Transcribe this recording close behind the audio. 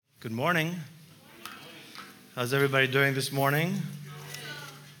Good morning. How's everybody doing this morning?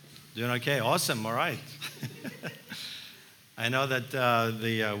 Doing okay? Awesome. All right. I know that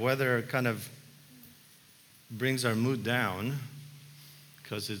the weather kind of brings our mood down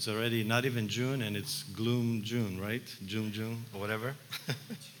because it's already not even June and it's gloom June, right? June, or whatever.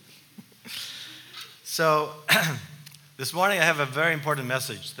 So this morning I have a very important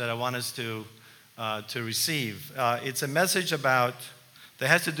message that I want us to receive. It's a message that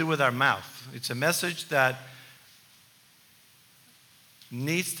has to do with our mouth. It's a message that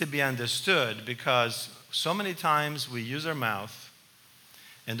needs to be understood because so many times we use our mouth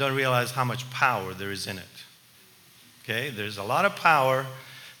and don't realize how much power there is in it. Okay? There's a lot of power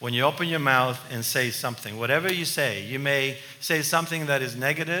when you open your mouth and say something. Whatever you say, you may say something that is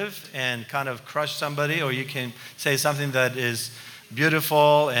negative and kind of crush somebody, or you can say something that is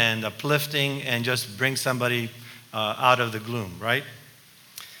beautiful and uplifting and just bring somebody out of the gloom, right?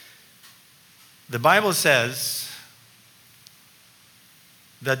 The Bible says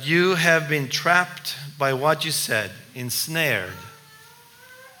that you have been trapped by what you said, ensnared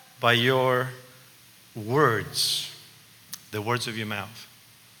by your words, the words of your mouth.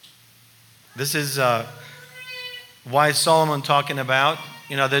 This is why Solomon talking about,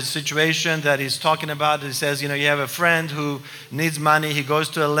 the situation that he's talking about. He says, you have a friend who needs money. He goes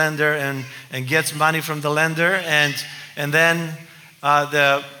to a lender and gets money from the lender, and then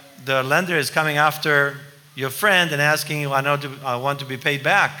the lender is coming after your friend and asking you, I want to be paid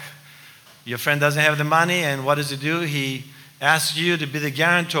back. Your friend doesn't have the money, and what does he do? He asks you to be the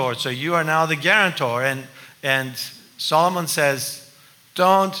guarantor. So you are now the guarantor. And Solomon says,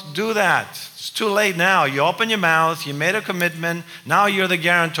 don't do that. It's too late now. You open your mouth, you made a commitment, now you're the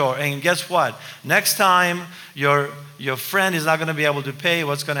guarantor. And guess what? Next time your friend is not going to be able to pay,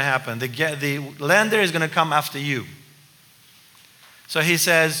 what's going to happen? The lender is going to come after you. So he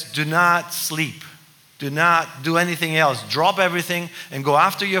says, do not sleep. Do not do anything else. Drop everything and go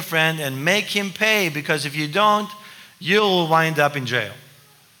after your friend and make him pay, because if you don't, you'll wind up in jail.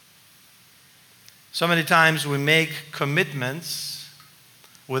 So many times we make commitments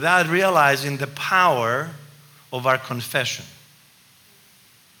without realizing the power of our confession.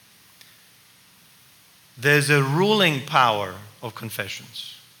 There's a ruling power of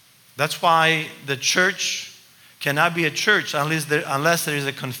confessions. That's why the church cannot be a church unless there is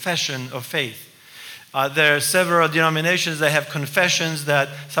a confession of faith. There are several denominations that have confessions that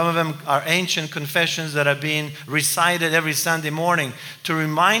some of them are ancient confessions that are being recited every Sunday morning to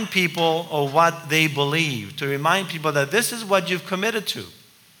remind people of what they believe, to remind people that this is what you've committed to.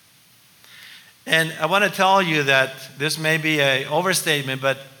 And I want to tell you that this may be an overstatement,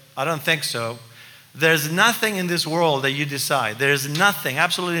 but I don't think so. There's nothing in this world that you decide. There's nothing,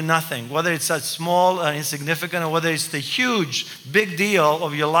 absolutely nothing, whether it's a small, insignificant, or whether it's the huge, big deal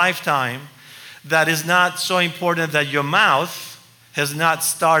of your lifetime, that is not so important that your mouth has not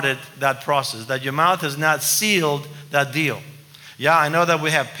started that process, that your mouth has not sealed that deal. Yeah, I know that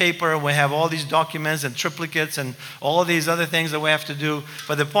we have paper, we have all these documents and triplicates and all these other things that we have to do,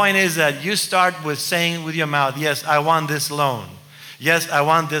 but the point is that you start with saying with your mouth, yes, I want this loan. Yes, I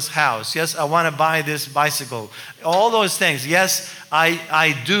want this house. Yes, I want to buy this bicycle. All those things. Yes,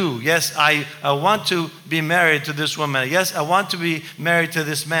 I do. Yes, I want to be married to this woman. Yes, I want to be married to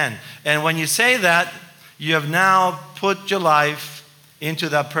this man. And when you say that, you have now put your life into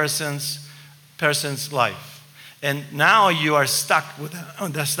that person's life. And now you are stuck with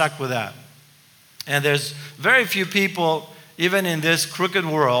that. And there's very few people, even in this crooked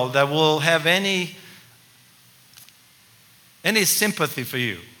world, that will have any sympathy for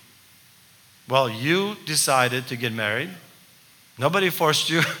you. Well, you decided to get married. Nobody forced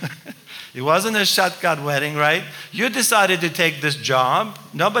you. It wasn't a shotgun wedding, right? You decided to take this job.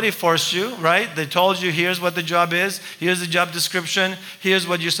 Nobody forced you, right? They told you, here's what the job is. Here's the job description. Here's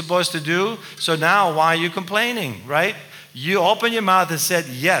what you're supposed to do. So now why are you complaining, right? You opened your mouth and said,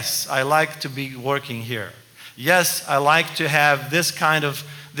 yes, I like to be working here. Yes, I like to have this kind of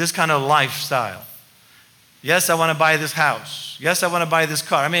lifestyle. Yes, I want to buy this house. Yes, I want to buy this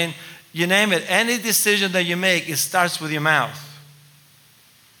car. I mean, you name it. Any decision that you make, it starts with your mouth.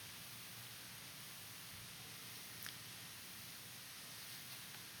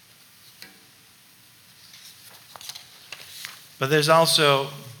 But there's also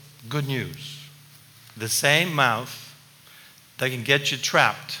good news. The same mouth that can get you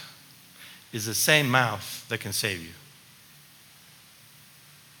trapped is the same mouth that can save you.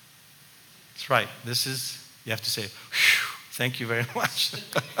 That's right. You have to say, thank you very much.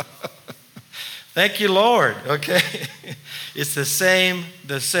 Thank you, Lord. Okay? It's the same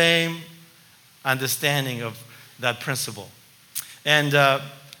understanding of that principle. And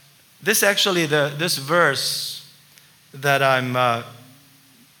This verse that I'm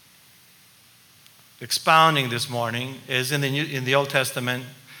expounding this morning is in the Old Testament.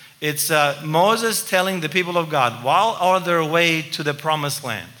 It's Moses telling the people of God while on their way to the promised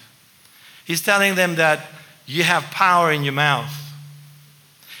land. He's telling them that you have power in your mouth.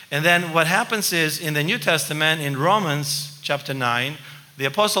 And then what happens is in the New Testament, in Romans chapter 9, the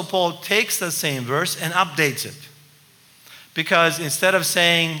Apostle Paul takes the same verse and updates it. Because instead of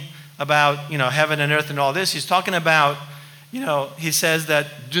saying about, heaven and earth and all this, he's talking about, he says that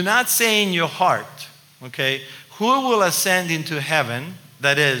do not say in your heart, okay, who will ascend into heaven,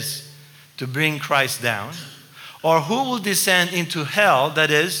 that is, to bring Christ down, or who will descend into hell,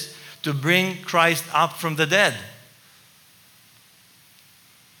 that is, to bring Christ up from the dead.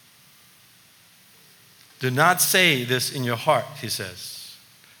 Do not say this in your heart, he says.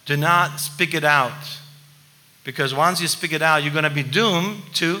 Do not speak it out. Because once you speak it out, you're going to be doomed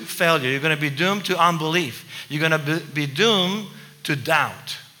to failure. You're going to be doomed to unbelief. You're going to be doomed to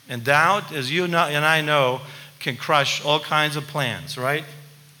doubt. And doubt, as you know, and I know, can crush all kinds of plans, right?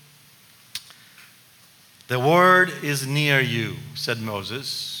 The word is near you, said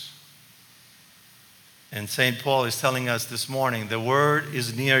Moses. And St. Paul is telling us this morning, the word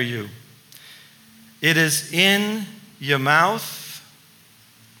is near you. It is in your mouth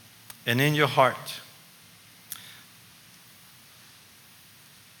and in your heart.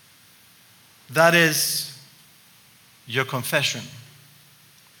 That is your confession.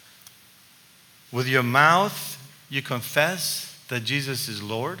 With your mouth, you confess that Jesus is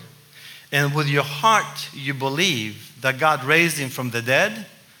Lord. And with your heart, you believe that God raised him from the dead.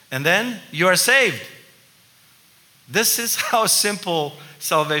 And then you are saved. This is how simple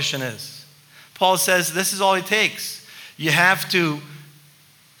salvation is. Paul says this is all it takes. You have to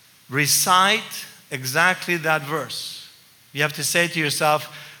recite exactly that verse. You have to say to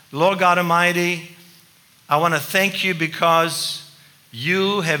yourself, Lord God Almighty, I want to thank you because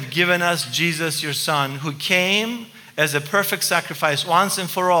you have given us Jesus, your Son, who came as a perfect sacrifice once and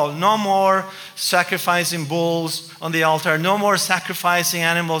for all. No more sacrificing bulls on the altar. No more sacrificing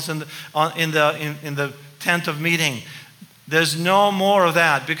animals in the tent of meeting. There's no more of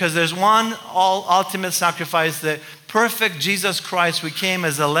that because there's one ultimate sacrifice, the perfect Jesus Christ who came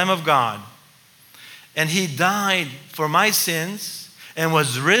as the Lamb of God. And he died for my sins and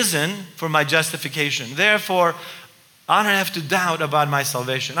was risen for my justification. Therefore, I don't have to doubt about my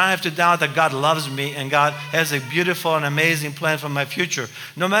salvation. I don't have to doubt that God loves me and God has a beautiful and amazing plan for my future.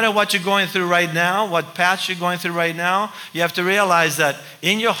 No matter what you're going through right now, what path you're going through right now, you have to realize that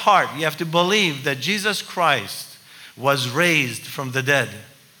in your heart, you have to believe that Jesus Christ was raised from the dead.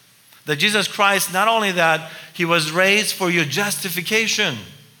 That Jesus Christ, not only that, he was raised for your justification,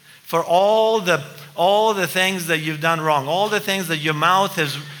 for all the things that you've done wrong, all the things that your mouth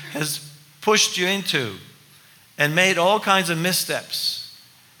has pushed you into and made all kinds of missteps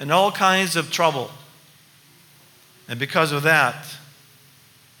and all kinds of trouble. And because of that,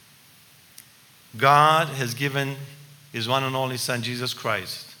 God has given his one and only Son, Jesus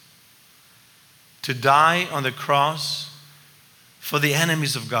Christ, to die on the cross for the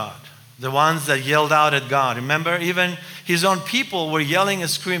enemies of God, the ones that yelled out at God. Remember, even his own people were yelling and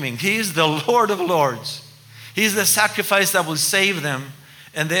screaming, he is the Lord of Lords. He is the sacrifice that will save them.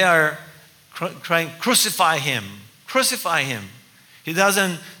 And they are crying, crucify him, crucify him. He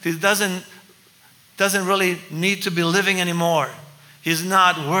doesn't really need to be living anymore. He's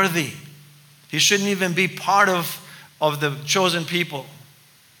not worthy. He shouldn't even be part of the chosen people.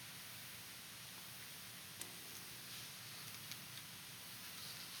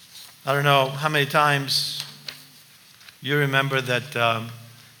 I don't know how many times you remember that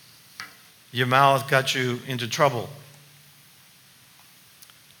your mouth got you into trouble.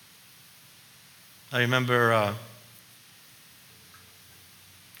 I remember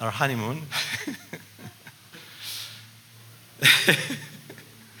our honeymoon.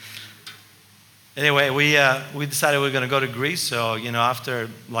 Anyway, we decided we were going to go to Greece. So,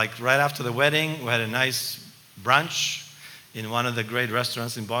 right after the wedding, we had a nice brunch in one of the great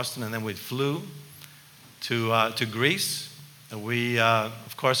restaurants in Boston, and then we flew to Greece. And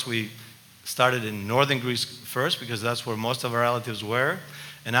of course, we started in northern Greece first because that's where most of our relatives were.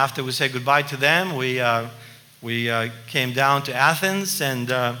 And after we said goodbye to them, we came down to Athens and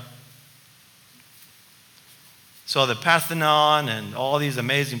saw the Parthenon and all these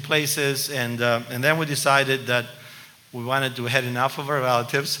amazing places. And then we decided that we wanted to head enough of our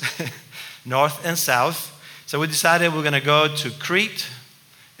relatives, north and south. So we decided we're going to go to Crete,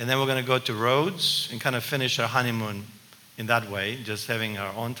 and then we're going to go to Rhodes and kind of finish our honeymoon in that way, just having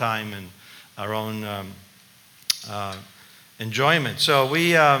our own time and our own enjoyment. So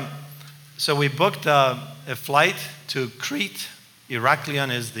we So we booked a flight to Crete.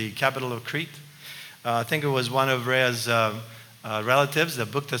 Heraklion is the capital of Crete. I think it was one of Rhea's relatives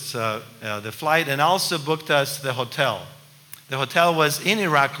that booked us the flight and also booked us the hotel. The hotel was in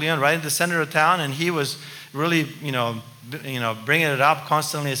Heraklion, right in the center of town, and he was really, bringing it up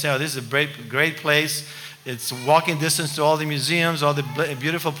constantly and saying, "Oh, this is a great place. It's walking distance to all the museums, all the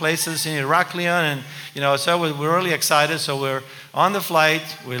beautiful places in Heraklion," and so we're really excited. So we're on the flight,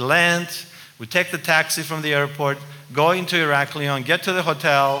 we land, we take the taxi from the airport, go into Heraklion, get to the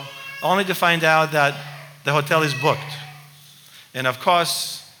hotel, only to find out that the hotel is booked. And of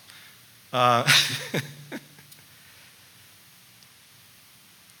course, I'm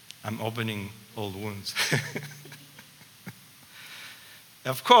opening old wounds.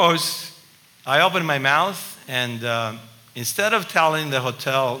 Of course, I opened my mouth, and instead of telling the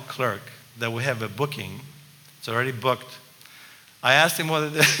hotel clerk that we have a booking, it's already booked, I asked him whether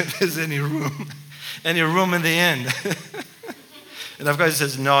there's any room in the inn. And of course he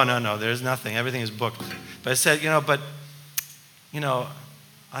says, no, there's nothing. Everything is booked. But I said, I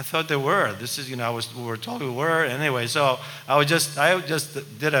thought there were. This is, we were told we were. Anyway, so I just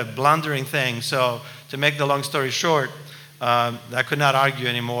did a blundering thing. So to make the long story short, I could not argue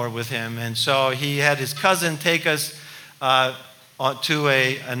anymore with him. And so he had his cousin take us to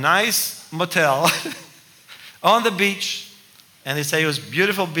a nice motel on the beach. And they say it was a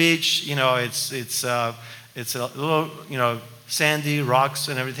beautiful beach. It's a little, sandy rocks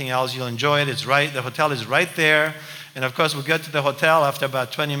and everything else. You'll enjoy it. The hotel is right there. And of course, we get to the hotel after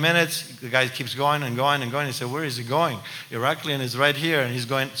about 20 minutes. The guy keeps going and going and going. He said, "Where is he going? Heraklion is right here," and he's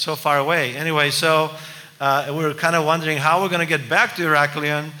going so far away. Anyway, so we were kind of wondering how we're going to get back to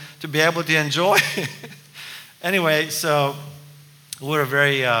Heraklion to be able to enjoy. Anyway, so we were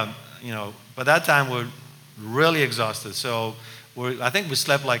very, by that time we were really exhausted. So I think we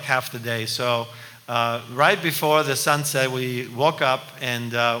slept like half the day. So right before the sunset, we woke up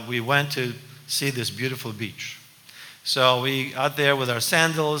and we went to see this beautiful beach. So we out there with our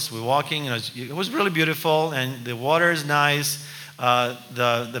sandals, we're walking. It was really beautiful, and the water is nice.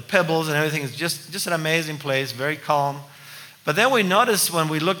 The pebbles and everything is just an amazing place, very calm. But then we noticed when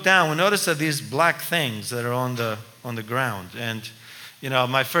we looked down, we noticed that these black things that are on the ground. And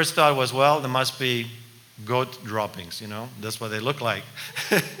my first thought was, well, there must be goat droppings. That's what they look like.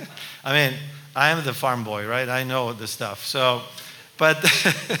 I mean, I am the farm boy, right? I know the stuff. So, but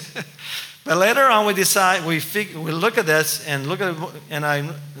later on, we decide we look at this and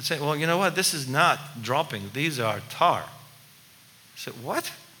I say, well, you know what? This is not dropping. These are tar. I said,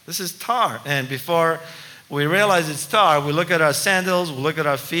 what? This is tar. And before we realize it's tar, we look at our sandals, we look at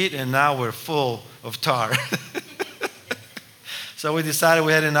our feet, and now we're full of tar. So we decided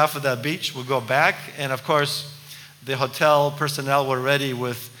we had enough of that beach. We'll go back. And of course, the hotel personnel were ready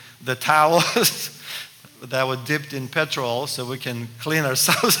with the towels that were dipped in petrol so we can clean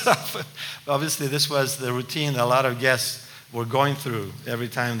ourselves up. Obviously, this was the routine that a lot of guests were going through every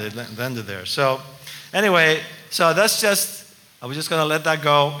time they landed there. So anyway, I was just going to let that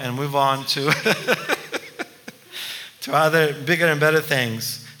go and move on to to other bigger and better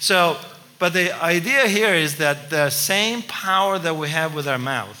things. But the idea here is that the same power that we have with our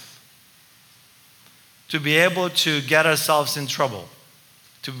mouth to be able to get ourselves in trouble,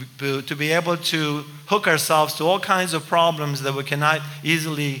 to be able to hook ourselves to all kinds of problems that we cannot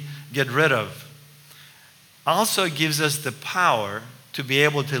easily get rid of, also gives us the power to be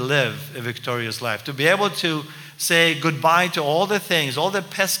able to live a victorious life, to be able to say goodbye to all the things, all the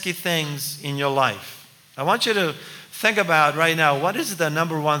pesky things in your life. I want you to think about right now, what is the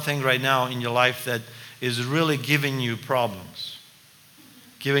number one thing right now in your life that is really giving you problems,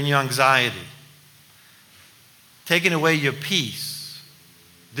 giving you anxiety, taking away your peace,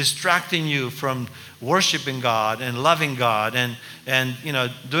 distracting you from worshiping God and loving God and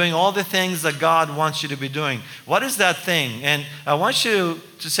doing all the things that God wants you to be doing? What is that thing? And I want you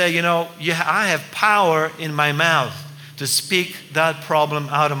to say, I have power in my mouth to speak that problem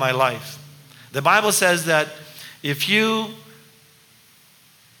out of my life. The Bible says that if you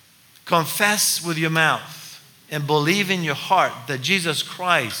confess with your mouth and believe in your heart that Jesus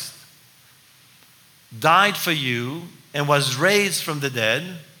Christ died for you and was raised from the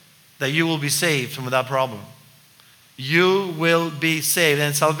dead, that you will be saved from that problem. You will be saved.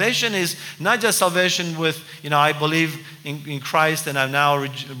 And salvation is not just salvation with, I believe in Christ and I'm now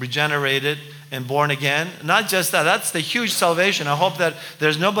regenerated and born again. Not just that. That's the huge salvation. I hope that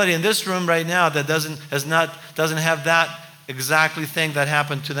there's nobody in this room right now that doesn't have that exactly thing that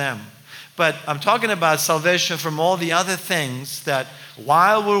happened to them. But I'm talking about salvation from all the other things that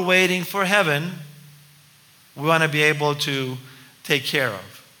while we're waiting for heaven, we want to be able to take care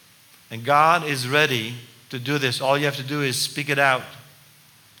of. And God is ready to do this. All you have to do is speak it out.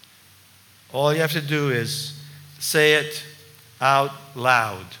 All you have to do is say it out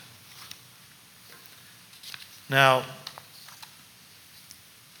loud. Now,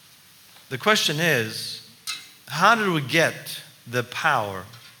 the question is, how did we get the power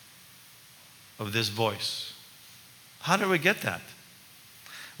of this voice? How did we get that?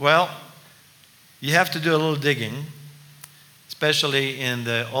 Well, you have to do a little digging, especially in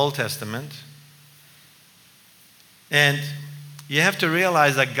the Old Testament. And you have to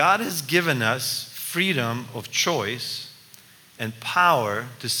realize that God has given us freedom of choice and power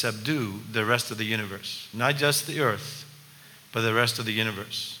to subdue the rest of the universe. Not just the earth, but the rest of the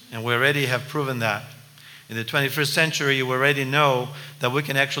universe. And we already have proven that. In the 21st century, you already know that we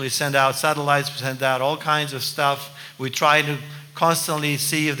can actually send out satellites, send out all kinds of stuff. We try to constantly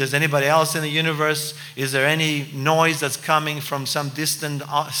see if there's anybody else in the universe. Is there any noise that's coming from some distant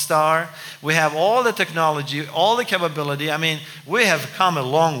star? We have all the technology, all the capability. I mean, we have come a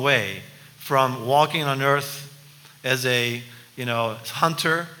long way from walking on earth as a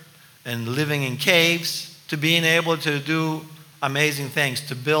hunter and living in caves to being able to do amazing things,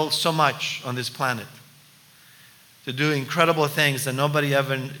 to build so much on this planet, to do incredible things that nobody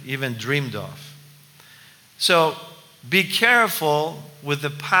ever even dreamed of. So be careful with the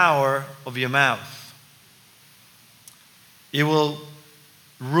power of your mouth. It will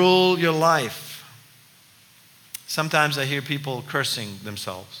rule your life. Sometimes I hear people cursing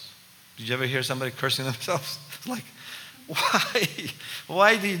themselves. Did you ever hear somebody cursing themselves? It's like, why?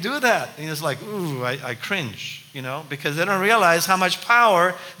 Why do you do that? And it's like, ooh, I cringe, because they don't realize how much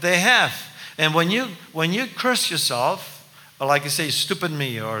power they have. And when you curse yourself, or like you say, stupid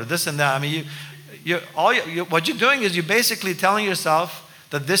me, or this and that, I mean, what you're doing is you're basically telling yourself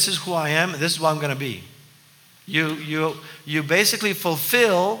that this is who I am, and this is what I'm going to be. You basically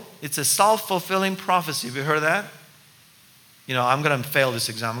fulfill, it's a self-fulfilling prophecy. Have you heard of that? I'm going to fail this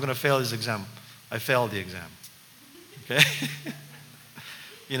exam. I'm going to fail this exam. I failed the exam. Okay?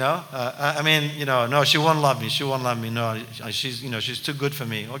 No, she won't love me. She won't love me. No, she's too good for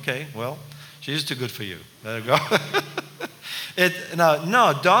me. Okay, well, she's too good for you. Let her go.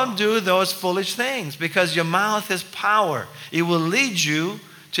 No, don't do those foolish things, because your mouth has power. It will lead you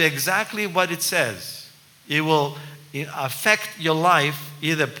to exactly what it says. It will affect your life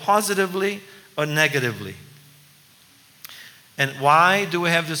either positively or negatively. And why do we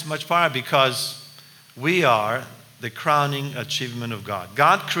have this much power? Because we are the crowning achievement of God.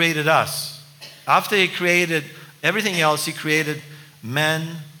 God created us. After He created everything else, He created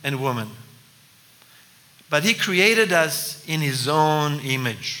men and women. But He created us in His own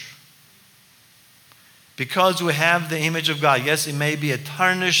image. Because we have the image of God, yes, it may be a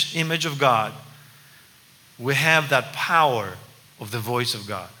tarnished image of God, we have that power of the voice of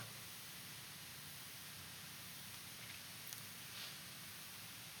God.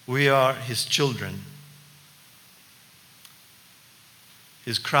 We are His children.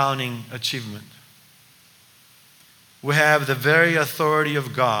 His crowning achievement. We have the very authority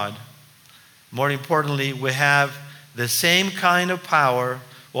of God. More importantly, we have the same kind of power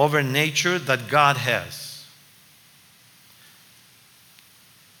over nature that God has.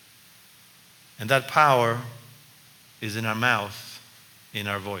 And that power is in our mouth, in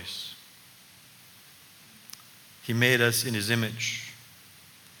our voice. He made us in His image.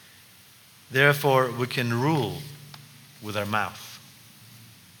 Therefore, we can rule with our mouth.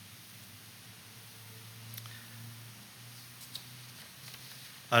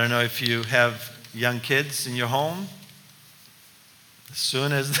 I don't know if you have young kids in your home. As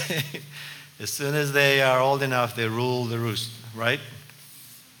soon as they are old enough, they rule the roost, right?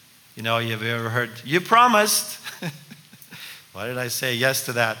 Have you ever heard, you promised. Why did I say yes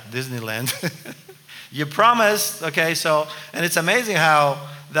to that? Disneyland. You promised. Okay, and it's amazing how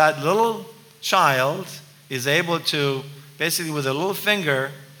that little child is able to, basically with a little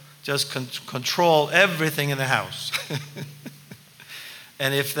finger, just control everything in the house.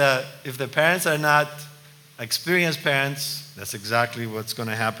 And if the parents are not experienced parents, that's exactly what's going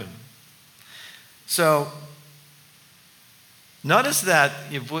to happen. So notice that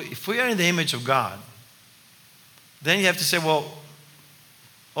if we are in the image of God, then you have to say, well,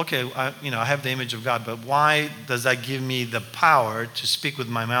 okay, I have the image of God, but why does that give me the power to speak with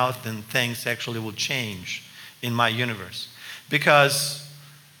my mouth and things actually will change in my universe? Because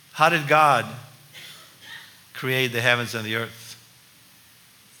how did God create the heavens and the earth?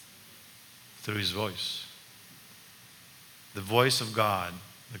 Through His voice. The voice of God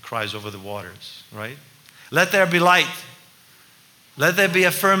that cries over the waters, right? Let there be light. Let there be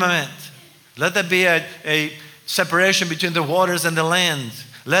a firmament. Let there be a separation between the waters and the land.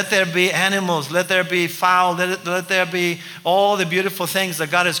 Let there be animals. Let there be fowl. Let there be all the beautiful things that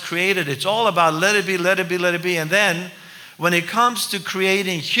God has created. It's all about let it be, let it be, let it be. And then when it comes to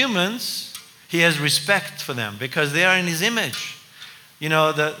creating humans, He has respect for them because they are in His image. You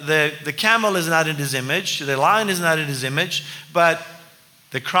know, the camel is not in His image. The lion is not in His image. But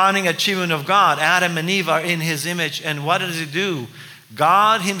the crowning achievement of God, Adam and Eve are in His image. And what does He do?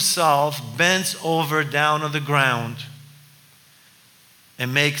 God Himself bends over down on the ground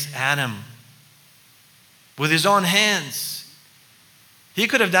and makes Adam with His own hands. He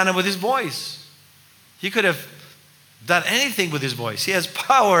could have done it with His voice. He could have done anything with His voice. He has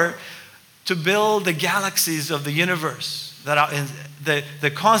power to build the galaxies of the universe, that are in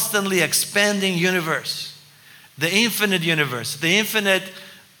the constantly expanding universe, the infinite universe, the infinite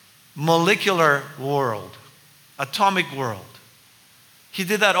molecular world, atomic world. He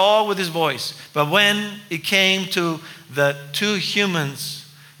did that all with His voice. But when it came to the two humans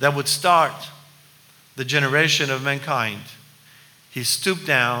that would start the generation of mankind, He stooped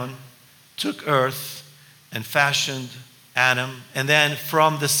down, took earth, and fashioned Adam. And then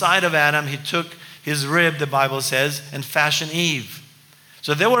from the side of Adam, He took his rib, the Bible says, and fashioned Eve.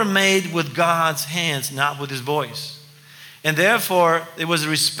 So they were made with God's hands, not with His voice. And therefore, it was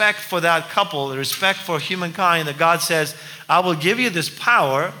respect for that couple, the respect for humankind, that God says, I will give you this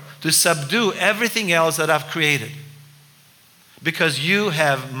power to subdue everything else that I've created. Because you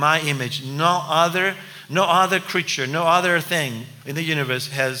have my image. No other creature, no other thing in the universe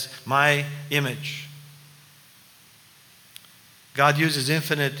has my image. God uses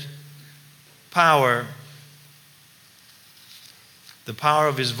infinite power, the power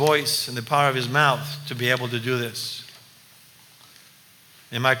of His voice and the power of His mouth to be able to do this.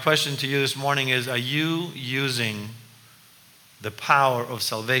 And my question to you this morning is, are you using the power of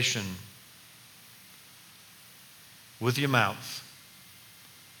salvation with your mouth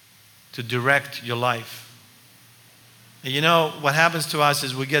to direct your life? And you know, what happens to us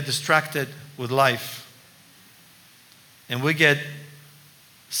is we get distracted with life and we get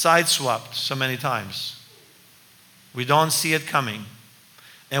sideswiped so many times. We don't see it coming.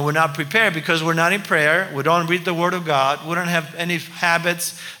 And we're not prepared because we're not in prayer. We don't read the Word of God. We don't have any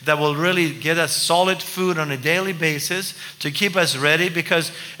habits that will really get us solid food on a daily basis to keep us ready.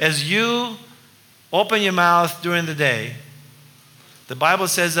 Because as you open your mouth during the day, the Bible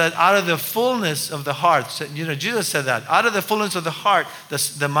says that out of the fullness of the heart, you know, Jesus said that, out of the fullness of the heart,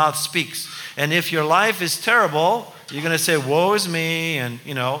 the mouth speaks. And if your life is terrible, you're going to say, woe is me, and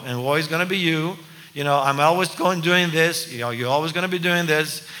woe is going to be you. You know, I'm always doing this. You know, you're always going to be doing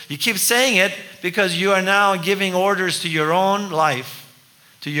this. You keep saying it because you are now giving orders to your own life,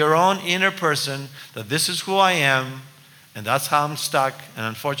 to your own inner person, that this is who I am, and that's how I'm stuck, and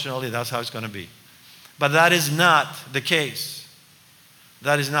unfortunately, that's how it's going to be. But that is not the case.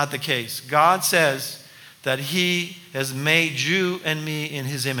 That is not the case. God says that He has made you and me in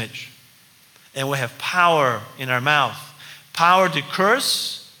His image. And we have power in our mouth. Power to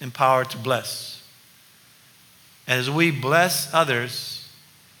curse and power to bless. As we bless others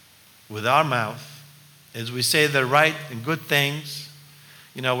with our mouth, as we say the right and good things.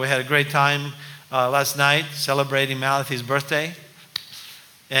 You know, we had a great time last night celebrating Malachi's birthday.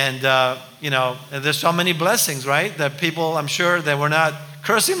 And, and there's so many blessings, right? That people, I'm sure, that were not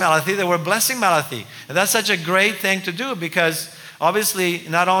cursing Malachi, they were blessing Malachi. And that's such a great thing to do because obviously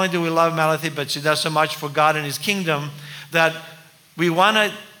not only do we love Malachi, but she does so much for God and His kingdom that we want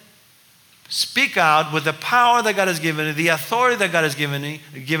to speak out with the power that God has given, the authority that God has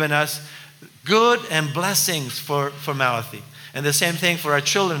given us, good and blessings for Malachi. And the same thing for our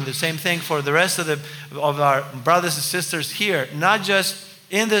children, the same thing for the rest of our brothers and sisters here, not just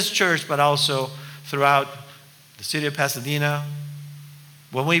in this church, but also throughout the city of Pasadena.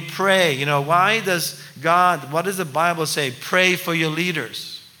 When we pray, what does the Bible say? Pray for your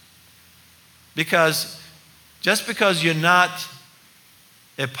leaders. Because just because you're not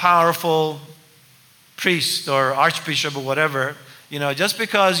a powerful priest or archbishop or whatever, just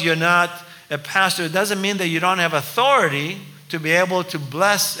because you're not a pastor, it doesn't mean that you don't have authority to be able to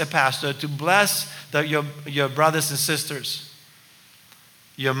bless a pastor, to bless your brothers and sisters.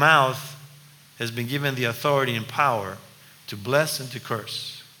 Your mouth has been given the authority and power to bless and to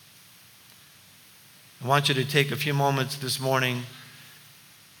curse. I want you to take a few moments this morning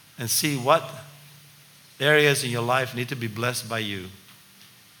and see what areas in your life need to be blessed by you.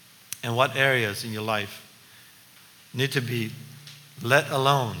 And what areas in your life need to be let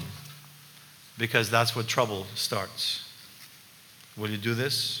alone, because that's where trouble starts. Will you do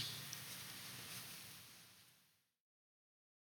this?